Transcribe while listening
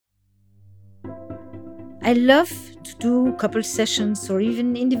I love to do couple sessions or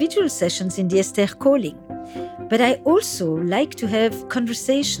even individual sessions in the Esther calling. But I also like to have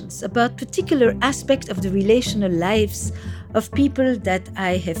conversations about particular aspects of the relational lives of people that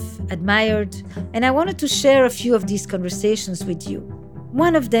I have admired, and I wanted to share a few of these conversations with you.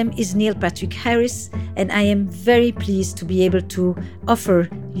 One of them is Neil Patrick Harris, and I am very pleased to be able to offer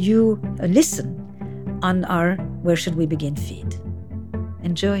you a listen on our Where Should We Begin feed.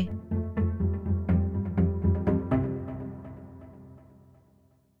 Enjoy.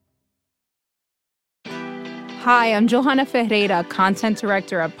 Hi, I'm Johanna Ferreira, content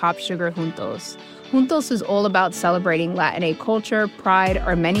director at Pop Sugar Juntos. Juntos is all about celebrating Latinx culture, pride,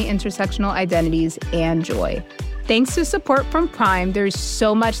 our many intersectional identities, and joy. Thanks to support from Prime, there's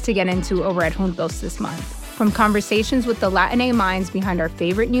so much to get into over at Juntos this month. From conversations with the Latinx minds behind our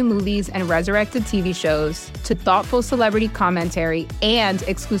favorite new movies and resurrected TV shows, to thoughtful celebrity commentary and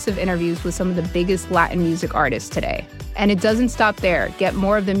exclusive interviews with some of the biggest Latin music artists today. And it doesn't stop there. Get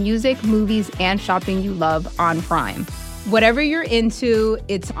more of the music, movies, and shopping you love on Prime. Whatever you're into,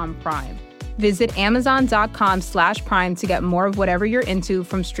 it's on Prime. Visit Amazon.com/Prime to get more of whatever you're into,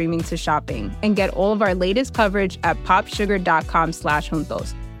 from streaming to shopping. And get all of our latest coverage at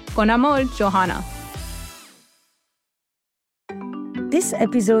popsugar.com/juntos. Con amor, Johanna. This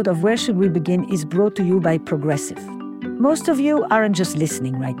episode of Where Should We Begin is brought to you by Progressive. Most of you aren't just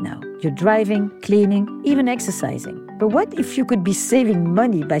listening right now. You're driving, cleaning, even exercising. But what if you could be saving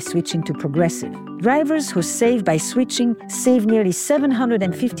money by switching to Progressive? Drivers who save by switching save nearly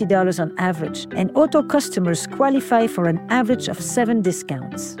 $750 on average, and auto customers qualify for an average of 7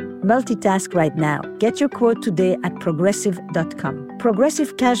 discounts. Multitask right now. Get your quote today at progressive.com.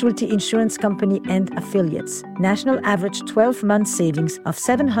 Progressive Casualty Insurance Company and Affiliates. National average 12-month savings of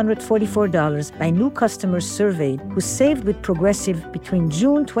 $744 by new customers surveyed who saved with Progressive between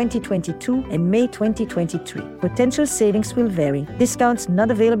June 2022 and May 2023. Potential savings will vary. Discounts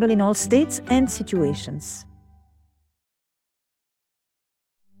not available in all states and situations.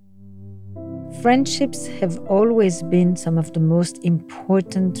 Friendships have always been some of the most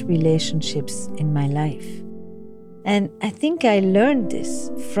important relationships in my life. And I think I learned this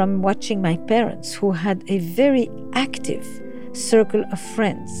from watching my parents, who had a very active circle of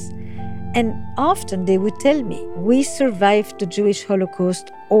friends. And often they would tell me, we survived the Jewish Holocaust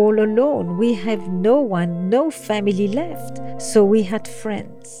all alone. We have no one, no family left. So we had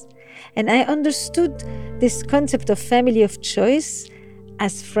friends. And I understood this concept of family of choice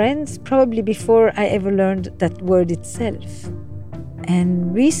as friends probably before I ever learned that word itself.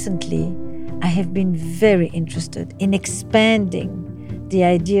 And recently, I have been very interested in expanding the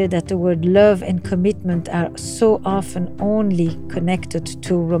idea that the word love and commitment are so often only connected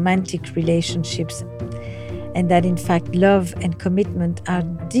to romantic relationships, and that in fact love and commitment are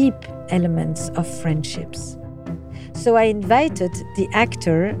deep elements of friendships. So I invited the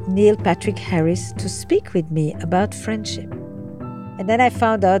actor Neil Patrick Harris to speak with me about friendship. And then I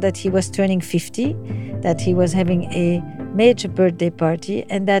found out that he was turning 50, that he was having a major birthday party,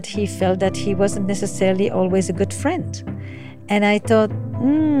 and that he felt that he wasn't necessarily always a good friend. And I thought,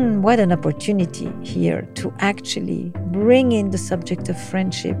 what an opportunity here to actually bring in the subject of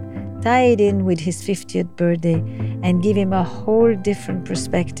friendship, tie it in with his 50th birthday, and give him a whole different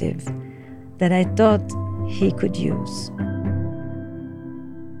perspective that I thought he could use.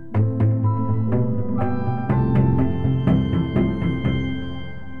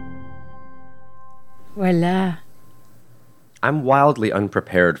 Voila. I'm wildly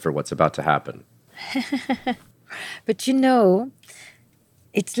unprepared for what's about to happen. But you know,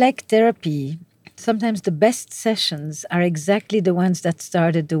 it's like therapy. Sometimes the best sessions are exactly the ones that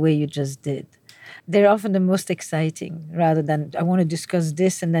started the way you just did. They're often the most exciting, rather than, I want to discuss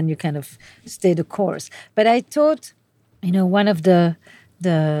this, and then you kind of stay the course. But I thought, one of the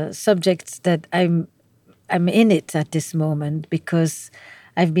subjects that I'm in it at this moment, because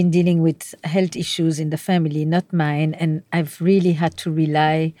I've been dealing with health issues in the family, not mine, and I've really had to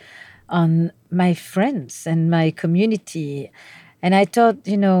rely on my friends and my community. And I thought,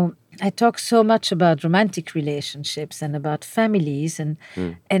 I talk so much about romantic relationships and about families, and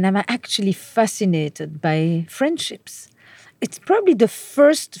I'm actually fascinated by friendships. It's probably the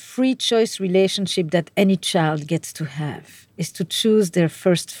first free choice relationship that any child gets to have, is to choose their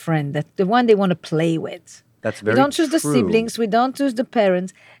first friend, that the one they want to play with. That's very We don't choose the true. siblings, we don't choose the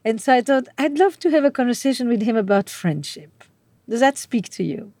parents. And so I thought, I'd love to have a conversation with him about friendship. Does that speak to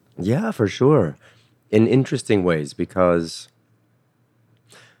you? Yeah, for sure. In interesting ways, because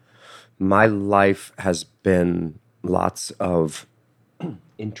my life has been lots of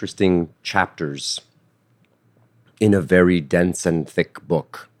interesting chapters in a very dense and thick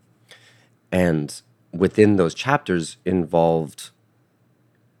book. And within those chapters involved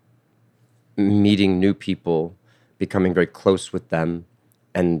meeting new people, becoming very close with them,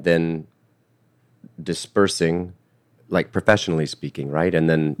 and then dispersing, like professionally speaking, right? And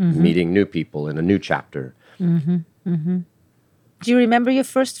then meeting new people in a new chapter. Do you remember your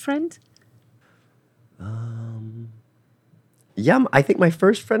first friend? Yeah, I think my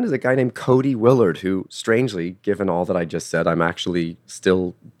first friend is a guy named Cody Willard, who, strangely, given all that I just said, I'm actually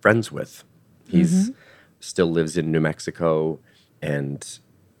still friends with. He's still lives in New Mexico, and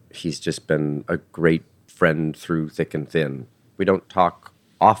he's just been a great friend through thick and thin. We don't talk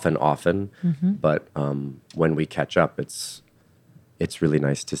often, but when we catch up, it's really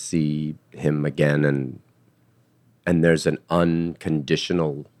nice to see him again, and there's an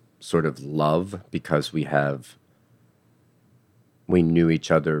unconditional sort of love because we knew each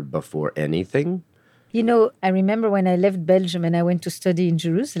other before anything. You know, I remember when I left Belgium and I went to study in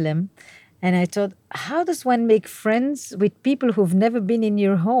Jerusalem, and I thought, how does one make friends with people who've never been in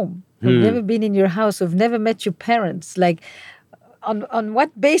your home, who've never been in your house, who've never met your parents? Like, on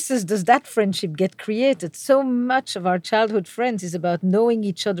what basis does that friendship get created? So much of our childhood friends is about knowing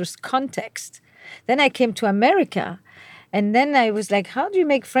each other's context. Then I came to America, and then I was like, how do you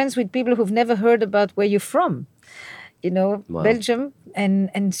make friends with people who've never heard about where you're from? You know, Wow. Belgium.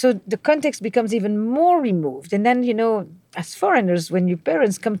 And so the context becomes even more removed. And then, you know, as foreigners, when your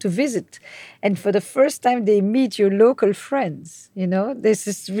parents come to visit and for the first time they meet your local friends, you know, there's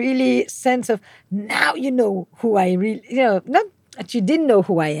this really sense of, now you know who I really, you know, not that you didn't know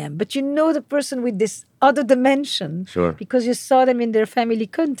who I am, but you know the person with this other dimension. Sure. Because you saw them in their family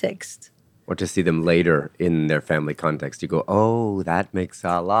context. Or to see them later in their family context, you go, oh, that makes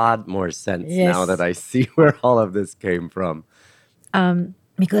a lot more sense now that I see where all of this came from.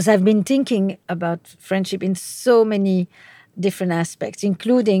 Because I've been thinking about friendship in so many different aspects,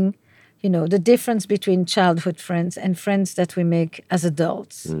 including, you know, the difference between childhood friends and friends that we make as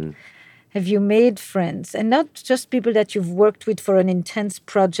adults. Have you made friends? And not just people that you've worked with for an intense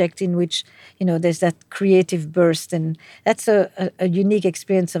project in which, you know, there's that creative burst, and that's a unique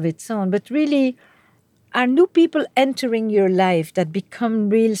experience of its own. But really, are new people entering your life that become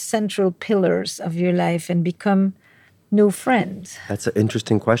real central pillars of your life and become new friends? That's an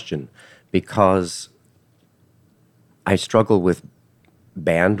interesting question, because I struggle with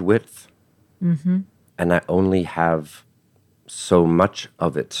bandwidth, and I only have so much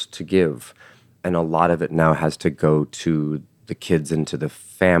of it to give, and a lot of it now has to go to the kids and to the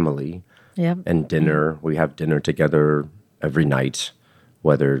family. And dinner. We have dinner together every night,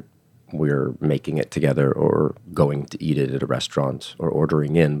 whether we're making it together or going to eat it at a restaurant or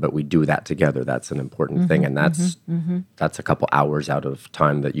ordering in, but we do that together. That's an important thing, and that's a couple hours out of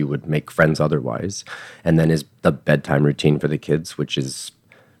time that you would make friends otherwise. And then is the bedtime routine for the kids, which is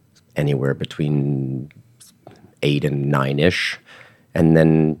anywhere between 8 and 9-ish. And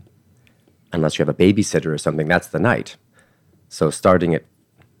then, unless you have a babysitter or something, that's the night. So starting at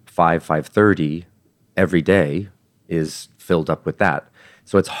 5:30 every day is filled up with that.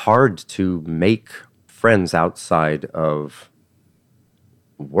 So it's hard to make friends outside of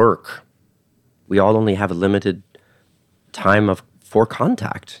work. We all only have a limited time for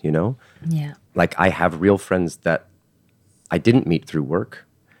contact, you know? Yeah. Like, I have real friends that I didn't meet through work,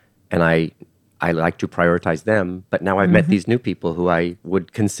 and I like to prioritize them, but now I've met these new people who I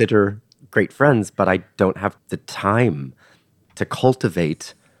would consider great friends, but I don't have the time to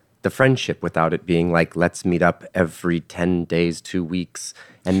cultivate the friendship without it being like, let's meet up every 10 days, 2 weeks.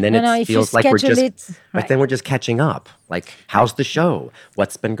 And then it feels like we're just, but then we're just catching up. Like, how's the show?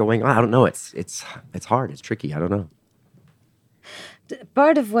 What's been going on? I don't know. It's hard. It's tricky. I don't know.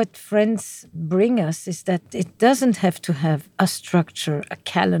 Part of what friends bring us is that it doesn't have to have a structure, a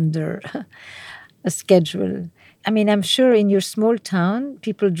calendar, a schedule. I mean, I'm sure in your small town,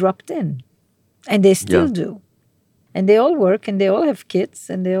 people dropped in, and they still do. And they all work, and they all have kids,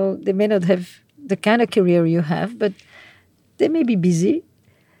 and they may not have the kind of career you have, but they may be busy.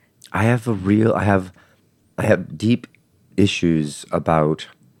 I have deep issues about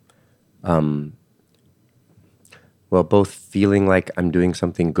both feeling like I'm doing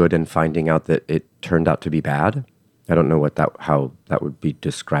something good and finding out that it turned out to be bad. I don't know how that would be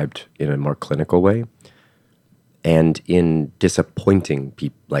described in a more clinical way. And in disappointing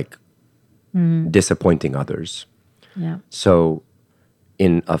people, disappointing others. Yeah. So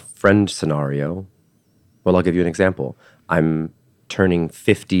in a friend scenario, well, I'll give you an example. I'm turning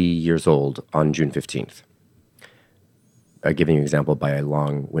 50 years old on June 15th. I'm giving you an example by a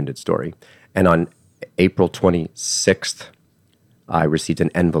long-winded story. And on April 26th, I received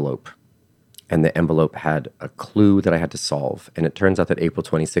an envelope, and the envelope had a clue that I had to solve. And it turns out that April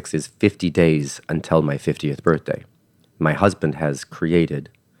 26th is 50 days until my 50th birthday. My husband has created,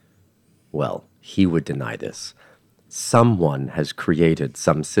 well, he would deny this. Someone has created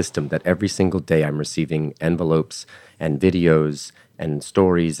some system that every single day I'm receiving envelopes and videos and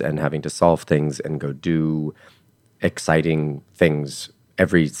stories and having to solve things and go do exciting things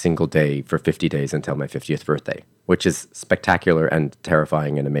every single day for 50 days until my 50th birthday, which is spectacular and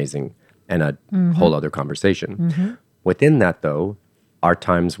terrifying and amazing and a whole other conversation. Within that, though, are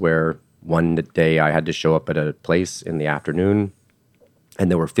times where one day I had to show up at a place in the afternoon and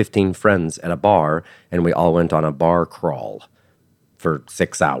there were 15 friends at a bar and we all went on a bar crawl for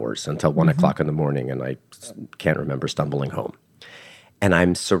 6 hours until 1 o'clock in the morning, and I can't remember stumbling home. And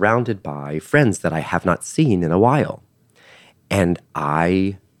I'm surrounded by friends that I have not seen in a while. And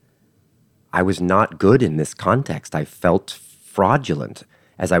I was not good in this context. I felt fraudulent.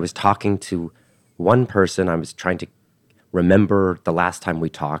 As I was talking to one person, I was trying to remember the last time we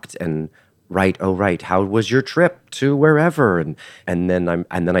talked and right, how was your trip to wherever? And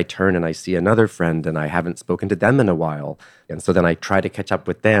then I turn and I see another friend and I haven't spoken to them in a while. And so then I try to catch up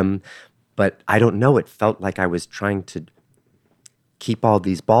with them. But I don't know, it felt like I was trying to keep all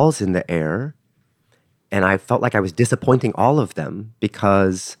these balls in the air. And I felt like I was disappointing all of them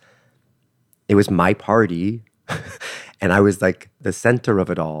because it was my party and I was like the center of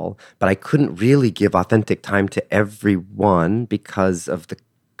it all. But I couldn't really give authentic time to everyone because of the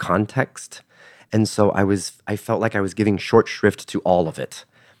context. And so I felt like I was giving short shrift to all of it.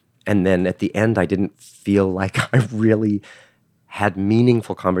 And then at the end, I didn't feel like I really had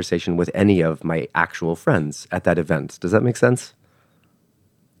meaningful conversation with any of my actual friends at that event. Does that make sense?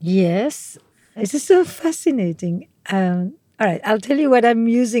 Yes. This is so fascinating. All right, I'll tell you what I'm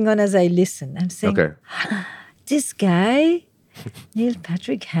musing on as I listen. I'm saying, okay, this guy, Neil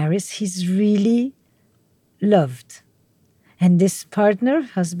Patrick Harris, he's really loved. And this partner,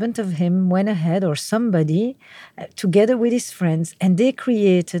 husband of him, went ahead, or somebody, together with his friends, and they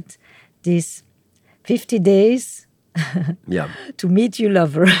created these 50 days yeah, to meet your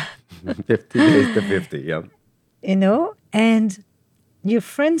lover. 50 days to 50, yeah. You know, and your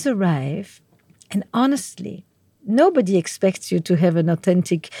friends arrive, and honestly, nobody expects you to have an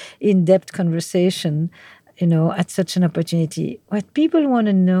authentic, in-depth conversation, you know, at such an opportunity. What people want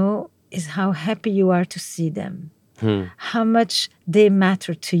to know is how happy you are to see them, how much they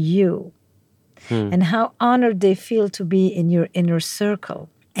matter to you, and how honored they feel to be in your inner circle,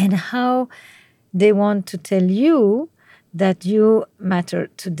 and how they want to tell you that you matter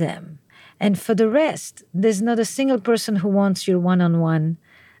to them. And for the rest, there's not a single person who wants your one-on-one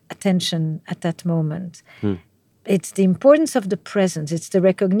attention at that moment. It's the importance of the presence. It's the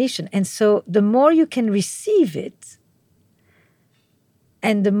recognition. And so the more you can receive it,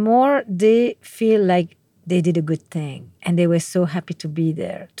 and the more they feel like they did a good thing and they were so happy to be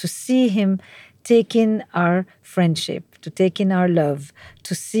there, to see him take in our friendship, to take in our love,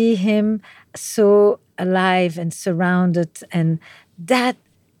 to see him so alive and surrounded. And that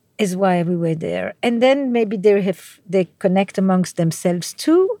is why we were there. And then maybe they connect amongst themselves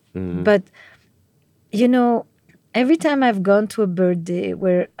too. But, you know, every time I've gone to a birthday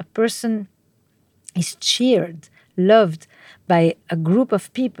where a person is cheered, loved by a group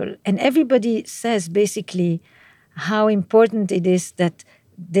of people, and everybody says basically how important it is that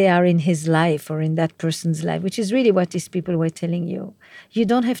they are in his life or in that person's life, which is really what these people were telling you. You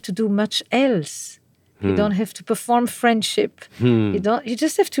don't have to do much else. You don't have to perform friendship. You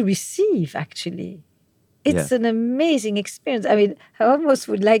just have to receive, actually. It's an amazing experience. I mean, I almost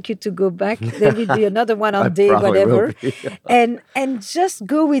would like you to go back. There will be another one on day, whatever. And just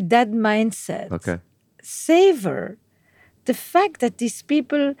go with that mindset. Okay. Savor the fact that these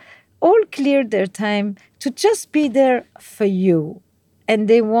people all cleared their time to just be there for you. And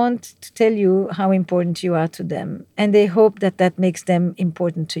they want to tell you how important you are to them. And they hope that that makes them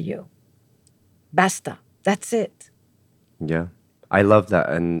important to you. Basta. That's it. Yeah. I love that.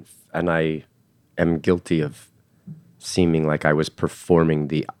 And I am guilty of seeming like I was performing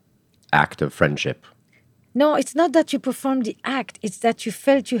the act of friendship. No, it's not that you perform the act. It's that you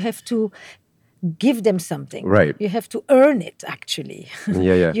felt you have to give them something. Right. You have to earn it, actually.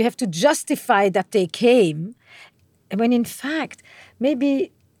 Yeah. You have to justify that they came. When in fact,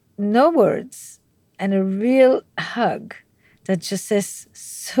 maybe no words and a real hug that just says,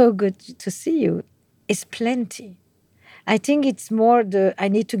 so good to see you, is plenty. I think it's more I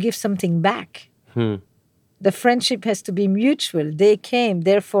need to give something back. The friendship has to be mutual. They came,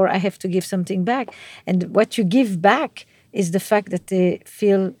 therefore I have to give something back. And what you give back is the fact that they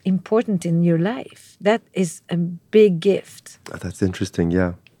feel important in your life. That is a big gift. Oh, that's interesting,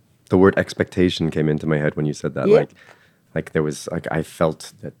 yeah. The word expectation came into my head when you said that. Yeah. Like there was like I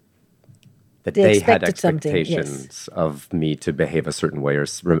felt that They they had expected something, yes. expectations of me to behave a certain way or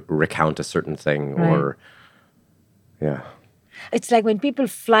recount a certain thing Right. or yeah. It's like when people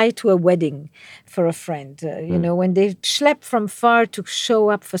fly to a wedding for a friend, when they schlep from far to show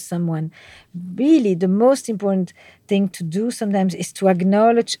up for someone. Really, the most important thing to do sometimes is to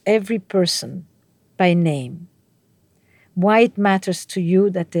acknowledge every person by name. Why it matters to you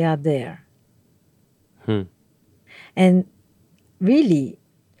that they are there. And really,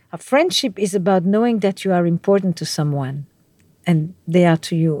 a friendship is about knowing that you are important to someone and they are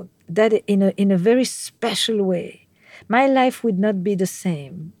to you. That in a very special way. My life would not be the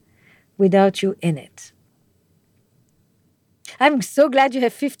same without you in it. I'm so glad you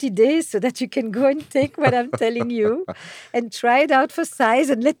have 50 days so that you can go and take what I'm telling you and try it out for size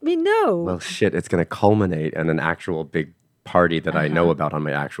and let me know. Well, shit, it's going to culminate in an actual big party that I know about on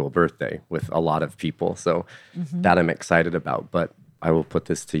my actual birthday with a lot of people. So that I'm excited about, but I will put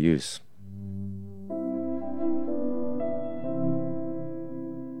this to use.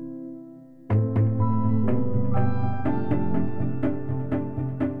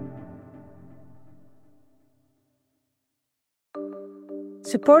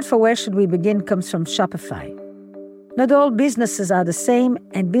 Support for Where Should We Begin comes from Shopify. Not all businesses are the same,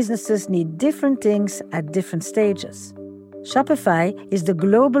 and businesses need different things at different stages. Shopify is the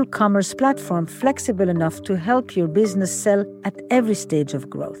global commerce platform flexible enough to help your business sell at every stage of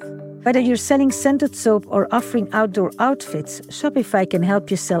growth. Whether you're selling scented soap or offering outdoor outfits, Shopify can help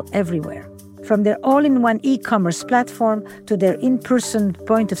you sell everywhere. From their all-in-one e-commerce platform to their in-person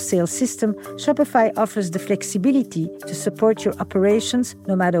point-of-sale system, Shopify offers the flexibility to support your operations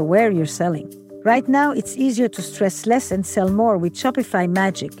no matter where you're selling. Right now, it's easier to stress less and sell more with Shopify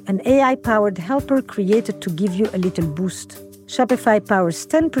Magic, an AI-powered helper created to give you a little boost. Shopify powers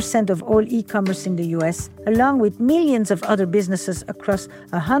 10% of all e-commerce in the US, along with millions of other businesses across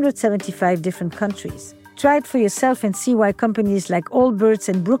 175 different countries. Try it for yourself and see why companies like Allbirds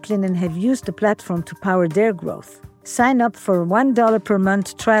and Brooklinen have used the platform to power their growth. Sign up for a $1 per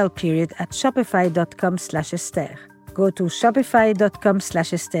month trial period at shopify.com/Esther. Go to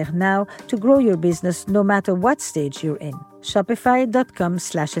shopify.com/Esther now to grow your business no matter what stage you're in.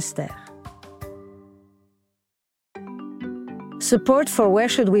 Shopify.com/Esther. Support for Where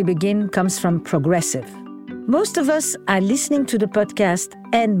Should We Begin comes from Progressive. Most of us are listening to the podcast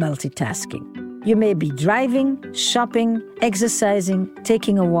and multitasking. You may be driving, shopping, exercising,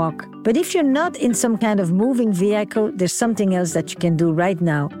 taking a walk. But if you're not in some kind of moving vehicle, there's something else that you can do right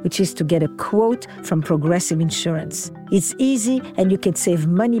now, which is to get a quote from Progressive Insurance. It's easy and you can save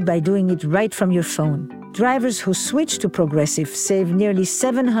money by doing it right from your phone. Drivers who switch to Progressive save nearly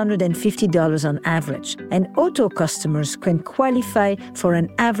 $750 on average, and auto customers can qualify for an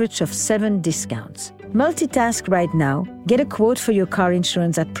average of 7 discounts. Multitask right now. Get a quote for your car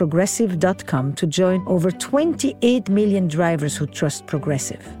insurance at progressive.com to join over 28 million drivers who trust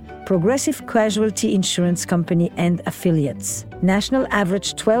Progressive. Progressive Casualty Insurance Company and Affiliates. National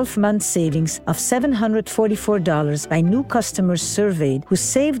average 12-month savings of $744 by new customers surveyed who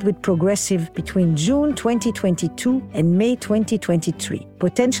saved with Progressive between June 2022 and May 2023.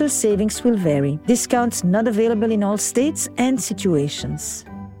 Potential savings will vary. Discounts not available in all states and situations.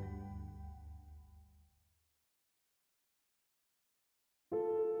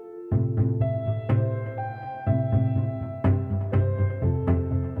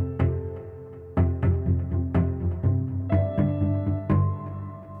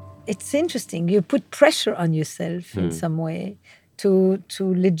 It's interesting. You put pressure on yourself in some way to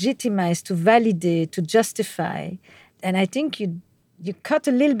legitimize, to validate, to justify. And I think you cut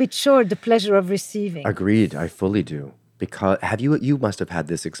a little bit short the pleasure of receiving. Agreed. I fully do. Because you must have had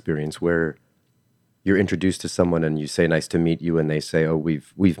this experience where you're introduced to someone and you say, nice to meet you. And they say, oh,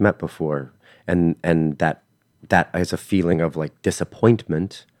 we've met before. And that is a feeling of like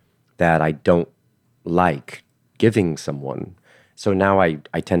disappointment that I don't like giving someone. So now I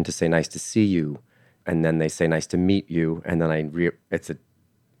tend to say, nice to see you. And then they say, nice to meet you. And then it's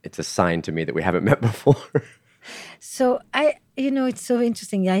a sign to me that we haven't met before. So it's so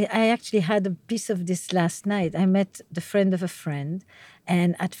interesting. I actually had a piece of this last night. I met the friend of a friend.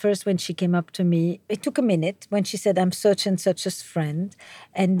 And at first when she came up to me, it took a minute when she said, I'm such and such a friend.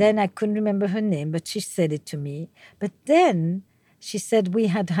 And then I couldn't remember her name, but she said it to me. But then she said we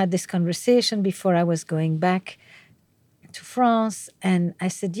had this conversation before I was going back to France, and I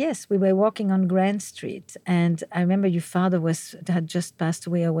said, yes, we were walking on Grand Street, and I remember your father had just passed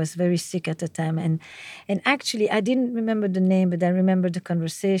away. I was very sick at the time, and actually I didn't remember the name, but I remember the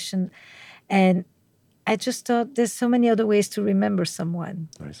conversation, and I just thought there's so many other ways to remember someone.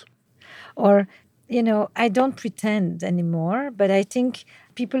 Nice. Or, I don't pretend anymore, but I think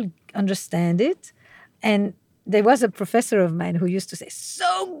people understand it. And there was a professor of mine who used to say,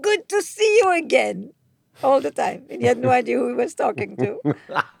 "So good to see you again," all the time. And he had no idea who he was talking to.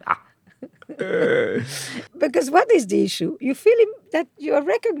 Because what is the issue? You feel that you are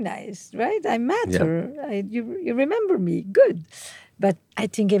recognized, right? I matter. Yeah. You remember me. Good. But I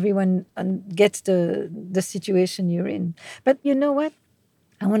think everyone gets the situation you're in. But you know what?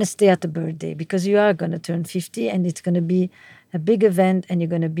 I want to stay at the birthday because you are going to turn 50 and it's going to be a big event and you're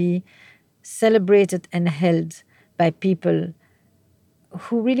going to be celebrated and held by people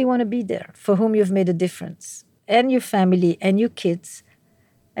who really want to be there, for whom you've made a difference, and your family and your kids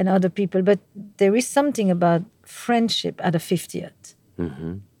and other people. But there is something about friendship at a 50th.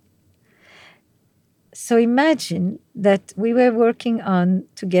 Mm-hmm. So imagine that we were working on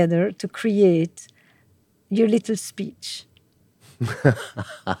together to create your little speech.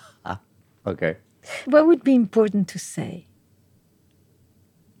 Okay. What would be important to say?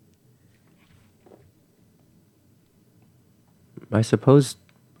 I suppose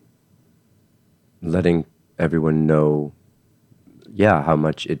letting everyone know, how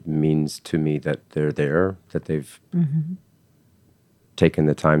much it means to me that they're there, that they've taken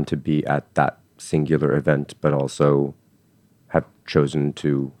the time to be at that singular event, but also have chosen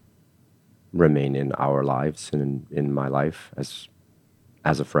to remain in our lives and in my life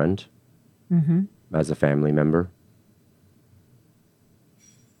as a friend, as a family member.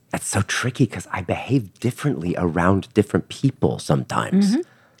 That's so tricky because I behave differently around different people sometimes.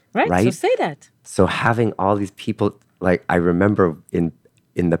 Right? So say that. So having all these people, like I remember in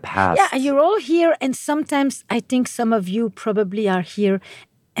the past. Yeah, you're all here, and sometimes I think some of you probably are here,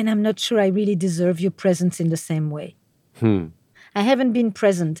 and I'm not sure I really deserve your presence in the same way. I haven't been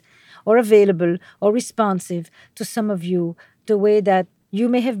present or available or responsive to some of you the way that you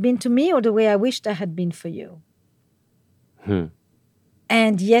may have been to me or the way I wished I had been for you.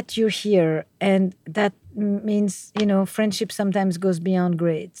 And yet you're here, and that means, friendship sometimes goes beyond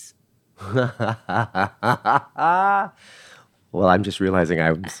grades. Well, I'm just realizing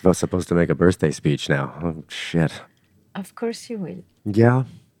I'm supposed to make a birthday speech now. Oh, shit. Of course you will. Yeah.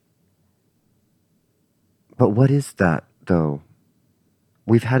 But what is that, though?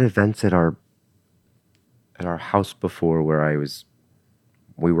 We've had events at our house before where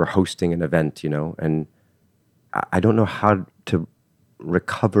we were hosting an event, and I don't know how to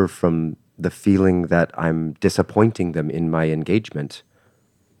recover from the feeling that I'm disappointing them in my engagement.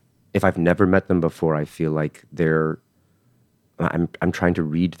 If I've never met them before, I feel like I'm trying to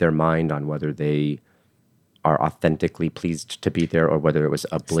read their mind on whether they are authentically pleased to be there or whether it was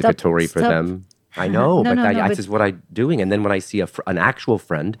obligatory for them. I know, but this is what I'm doing. And then when I see an actual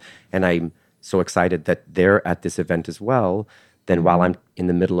friend and I'm so excited that they're at this event as well, then while I'm in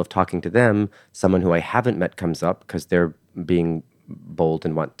the middle of talking to them, someone who I haven't met comes up because they're being bold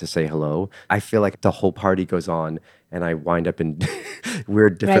and want to say hello. I feel like the whole party goes on and I wind up in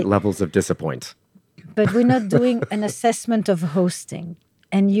weird different levels of disappoint. But we're not doing an assessment of hosting.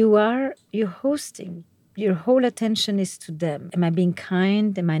 And you're hosting. Your whole attention is to them. Am I being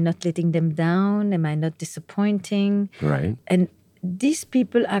kind? Am I not letting them down? Am I not disappointing? Right. And these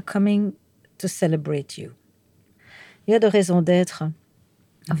people are coming to celebrate you. You're the raison d'être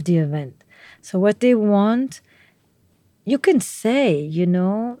of the event. So what they want, you can say,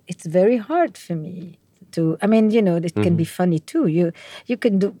 it's very hard for me to, it can be funny too. You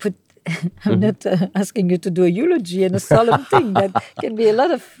can put, I'm not asking you to do a eulogy and a solemn thing. That can be a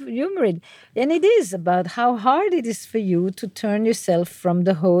lot of humor in. And it is about how hard it is for you to turn yourself from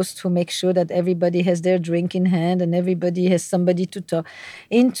the host who makes sure that everybody has their drink in hand and everybody has somebody to talk,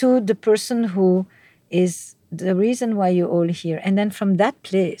 into the person who is the reason why you're all here. And then from that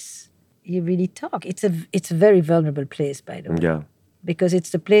place, you really talk. It's a very vulnerable place, by the way. Yeah. Because it's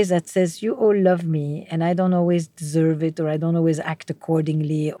the place that says, you all love me, and I don't always deserve it, or I don't always act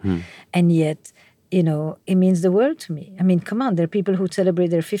accordingly. And yet, it means the world to me. I mean, come on, there are people who celebrate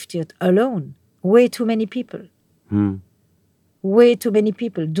their 50th alone. Way too many people. Way too many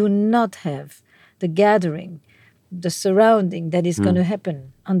people do not have the gathering, the surrounding that is going to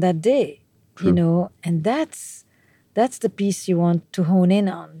happen on that day. True. And that's the piece you want to hone in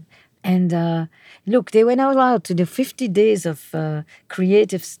on. And look, they went out to the 50 days of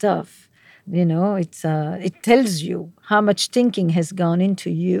creative stuff. It tells you how much thinking has gone into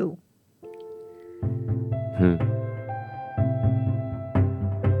you.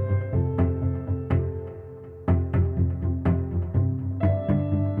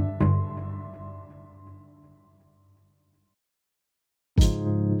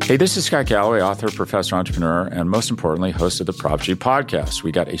 Hey, this is Scott Galloway, author, professor, entrepreneur, and most importantly, host of the Prop G podcast. We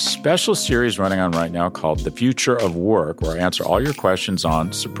got a special series running on right now called The Future of Work, where I answer all your questions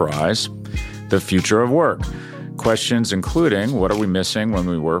on, surprise, the future of work. Questions including, what are we missing when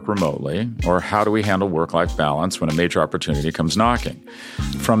we work remotely? Or how do we handle work-life balance when a major opportunity comes knocking?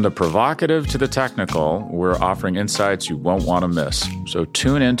 From the provocative to the technical, we're offering insights you won't want to miss. So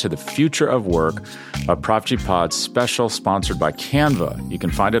tune in to The Future of Work, a Prop G Pod special sponsored by Canva. You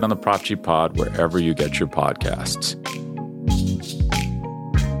can find it on the Prop G Pod wherever you get your podcasts.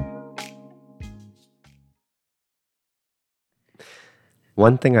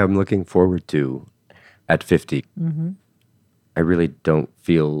 One thing I'm looking forward to at 50, I really don't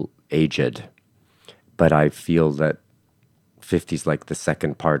feel aged, but I feel that 50 is like the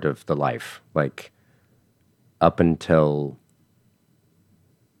second part of the life. Like up until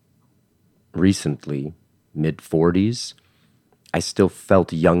recently, mid-40s, I still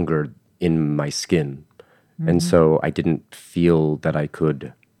felt younger in my skin. And so I didn't feel that I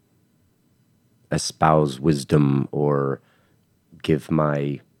could espouse wisdom or give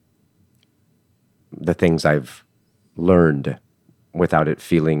the things I've learned without it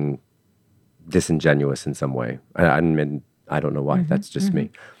feeling disingenuous in some way. I mean, I don't know why. That's just me.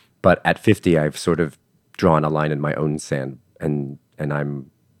 But at 50, I've sort of drawn a line in my own sand, and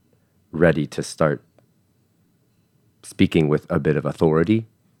I'm ready to start speaking with a bit of authority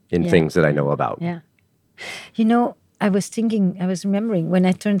in things that I know about. Yeah. You know, I was remembering when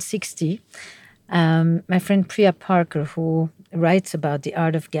I turned 60, my friend Priya Parker, who writes about the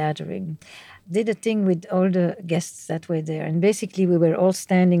art of gathering, did a thing with all the guests that were there. And basically, we were all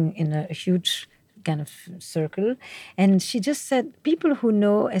standing in a huge kind of circle. And she just said, people who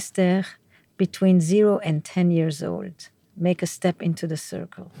know Esther between 0 and 10 years old make a step into the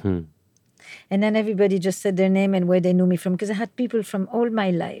circle. And then everybody just said their name and where they knew me from, because I had people from all my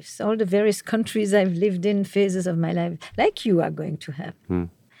lives, all the various countries I've lived in, phases of my life, like you are going to have.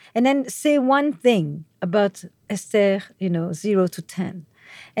 And then say one thing about Esther, 0 to 10.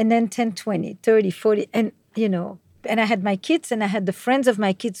 And then 10, 20, 30, 40, and, and I had my kids and I had the friends of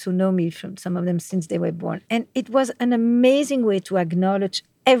my kids who know me from some of them since they were born. And it was an amazing way to acknowledge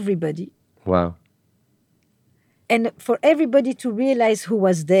everybody. Wow. And for everybody to realize who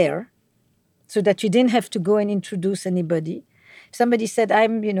was there so that you didn't have to go and introduce anybody. Somebody said,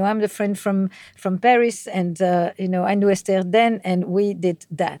 I'm the friend from Paris and, I knew Esther then and we did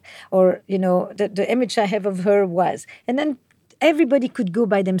that. Or, the image I have of her was. And then everybody could go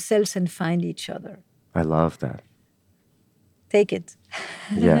by themselves and find each other. I love that. Take it.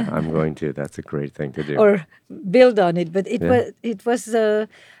 Yeah, I'm going to. That's a great thing to do. Or build on it. But it was, and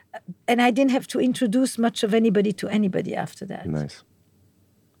I didn't have to introduce much of anybody to anybody after that. Nice.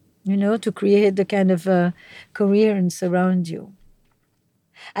 To create the kind of coherence around you.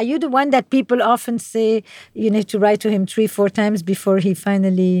 Are you the one that people often say you need to write to him 3-4 times before he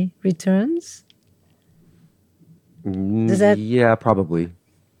finally returns? Does that... Yeah, probably.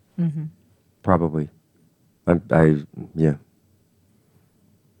 Probably. Yeah.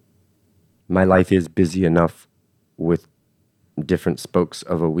 My life is busy enough with different spokes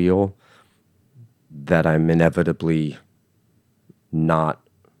of a wheel that I'm inevitably not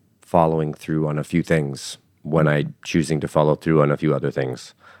following through on a few things when I'm choosing to follow through on a few other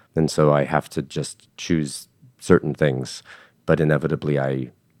things. And so I have to just choose certain things, but inevitably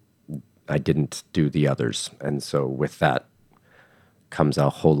I didn't do the others. And so with that comes a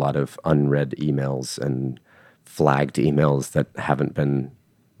whole lot of unread emails and flagged emails that haven't been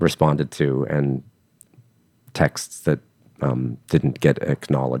responded to and texts that didn't get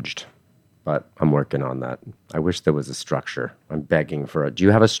acknowledged. But I'm working on that. I wish there was a structure. I'm begging for it. Do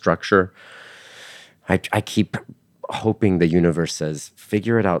you have a structure? I keep hoping the universe says,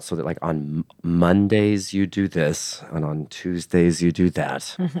 figure it out so that like on Mondays you do this and on Tuesdays you do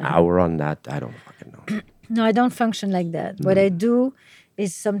that. Hour on that, I don't fucking know. No, I don't function like that. What I do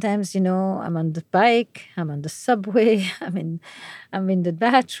is sometimes, I'm on the bike, I'm on the subway, I'm in the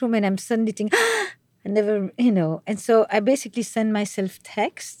bathroom and I'm suddenly thinking, I never, And so I basically send myself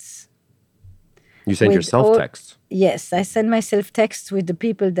texts. You send yourself texts? Yes, I send myself texts with the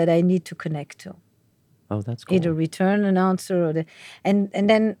people that I need to connect to. Oh, that's cool. Either return an answer or and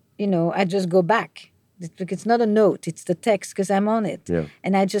then, I just go back. It's not a note, it's the text because I'm on it. Yeah.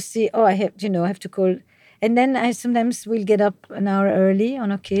 And I just see, I have to call. And then I sometimes will get up an hour early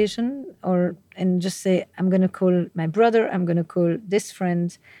on occasion and just say, I'm going to call my brother, I'm going to call this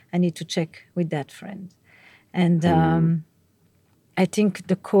friend, I need to check with that friend. And I think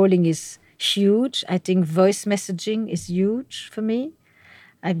the calling is huge. I think voice messaging is huge for me.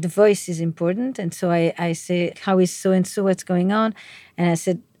 The voice is important. And so I say, how is so-and-so, what's going on? And I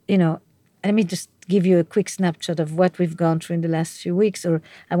said, let me just give you a quick snapshot of what we've gone through in the last few weeks, or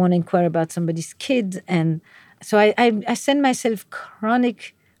I want to inquire about somebody's kid. And so I send myself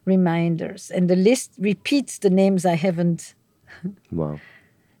chronic reminders, and the list repeats the names I haven't. Wow.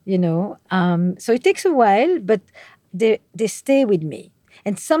 So it takes a while, but they stay with me.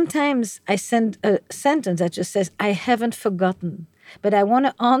 And sometimes I send a sentence that just says, I haven't forgotten, but I want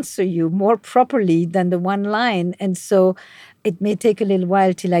to answer you more properly than the one line. And so it may take a little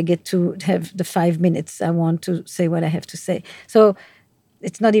while till I get to have the 5 minutes I want to say what I have to say. So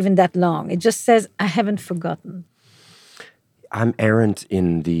it's not even that long. It just says, I haven't forgotten. I'm errant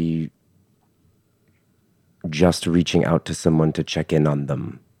in the just reaching out to someone to check in on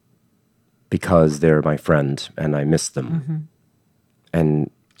them because they're my friend and I miss them. Mm-hmm.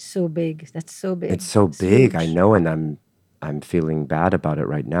 And so big. That's so big. It's so big, huge. I know, and I'm feeling bad about it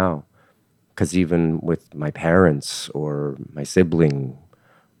right now. Because even with my parents or my sibling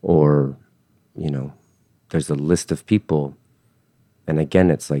or, there's a list of people. And again,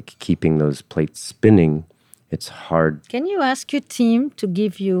 it's like keeping those plates spinning. It's hard. Can you ask your team to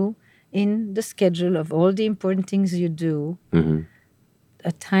give you, in the schedule of all the important things you do,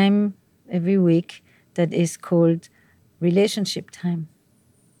 a time every week that is called relationship time,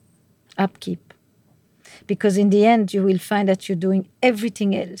 upkeep? Because in the end, you will find that you're doing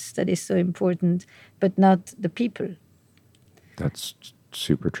everything else that is so important, but not the people. That's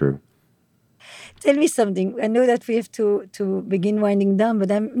super true. Tell me something. I know that we have to begin winding down,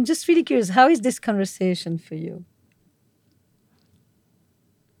 but I'm just really curious. How is this conversation for you?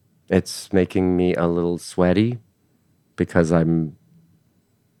 It's making me a little sweaty because I'm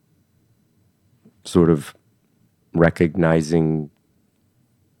sort of recognizing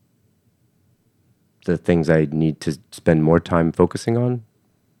the things I need to spend more time focusing on.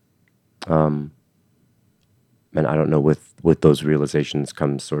 And I don't know, with those realizations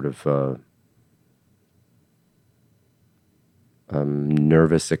comes sort of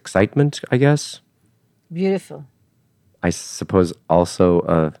nervous excitement, I guess. Beautiful. I suppose also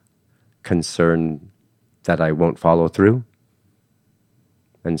a concern that I won't follow through.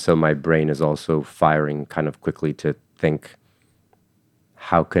 And so my brain is also firing kind of quickly to think,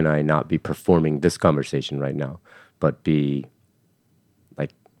 how can I not be performing this conversation right now, but be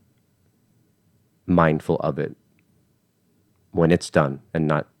like mindful of it when it's done and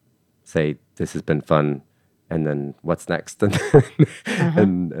not say, this has been fun, and then what's next? And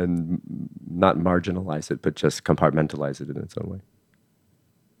and not marginalize it, but just compartmentalize it in its own way.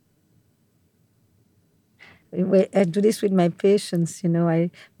 I do this with my patients,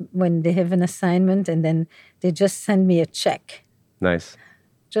 when they have an assignment and then they just send me a check. Nice.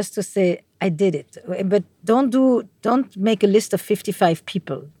 Just to say, I did it. But don't make a list of 55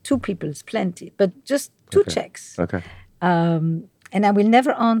 people. 2 people is plenty, but just 2 checks. Okay. And I will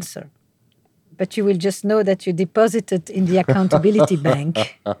never answer. But you will just know that you deposited in the accountability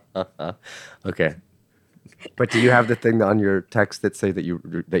bank. Okay. But do you have the thing on your text that say that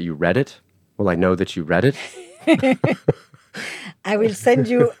you read it? Will I know that you read it? I will send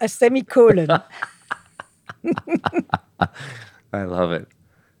you a semicolon. I love it.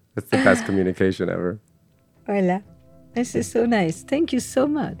 It's the best communication ever. Voila. This is so nice. Thank you so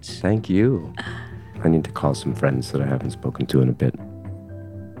much. Thank you. I need to call some friends that I haven't spoken to in a bit.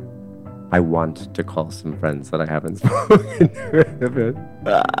 I want to call some friends that I haven't spoken to in a bit.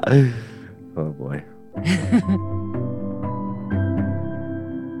 Oh boy.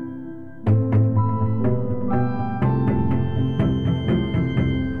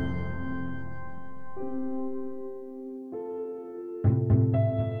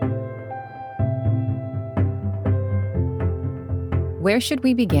 Where Should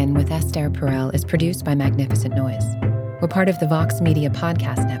We Begin with Esther Perel is produced by Magnificent Noise. We're part of the Vox Media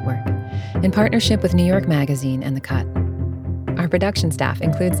Podcast Network, in partnership with New York Magazine and The Cut. Our production staff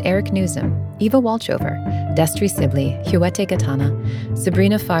includes Eric Newsom, Eva Walchover, Destry Sibley, Huete Gatana,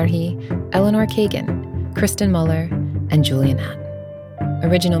 Sabrina Farhi, Eleanor Kagan, Kristen Muller, and Julian Hatton.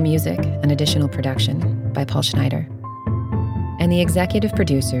 Original music and additional production by Paul Schneider. And the executive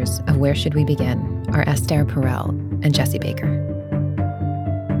producers of Where Should We Begin are Esther Perel and Jesse Baker.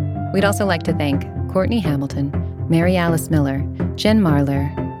 We'd also like to thank Courtney Hamilton, Mary Alice Miller, Jen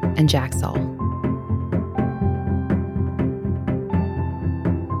Marler, and Jack Saul.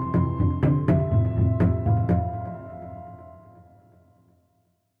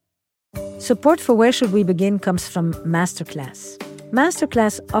 Support for Where Should We Begin comes from Masterclass.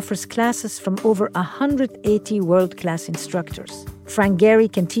 Masterclass offers classes from over 180 world-class instructors. Frank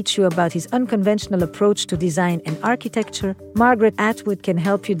Gehry can teach you about his unconventional approach to design and architecture. Margaret Atwood can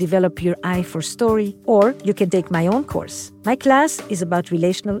help you develop your eye for story. Or you can take my own course. My class is about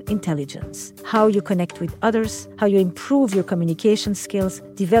relational intelligence, how you connect with others, how you improve your communication skills,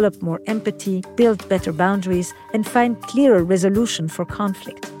 develop more empathy, build better boundaries, and find clearer resolution for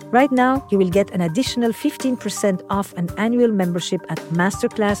conflict. Right now, you will get an additional 15% off an annual membership at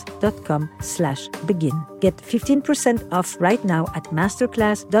masterclass.com/begin. Get 15% off right now at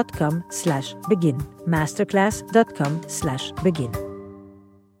masterclass.com/begin. masterclass.com/begin.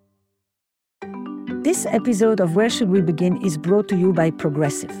 This episode of Where Should We Begin is brought to you by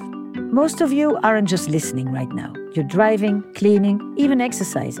Progressive. Most of you aren't just listening right now. You're driving, cleaning, even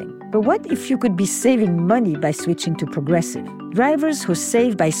exercising. But what if you could be saving money by switching to Progressive? Drivers who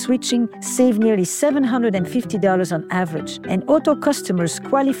save by switching save nearly $750 on average, and auto customers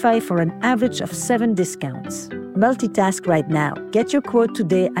qualify for an average of 7 discounts. Multitask right now. Get your quote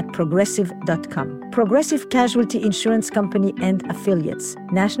today at progressive.com. Progressive Casualty Insurance Company and Affiliates.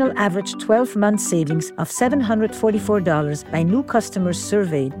 National average 12-month savings of $744 by new customers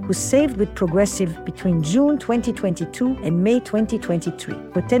surveyed who saved with Progressive between June 2022 and May 2023.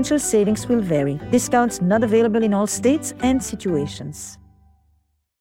 Potential savings will vary. Discounts not available in all states and situations.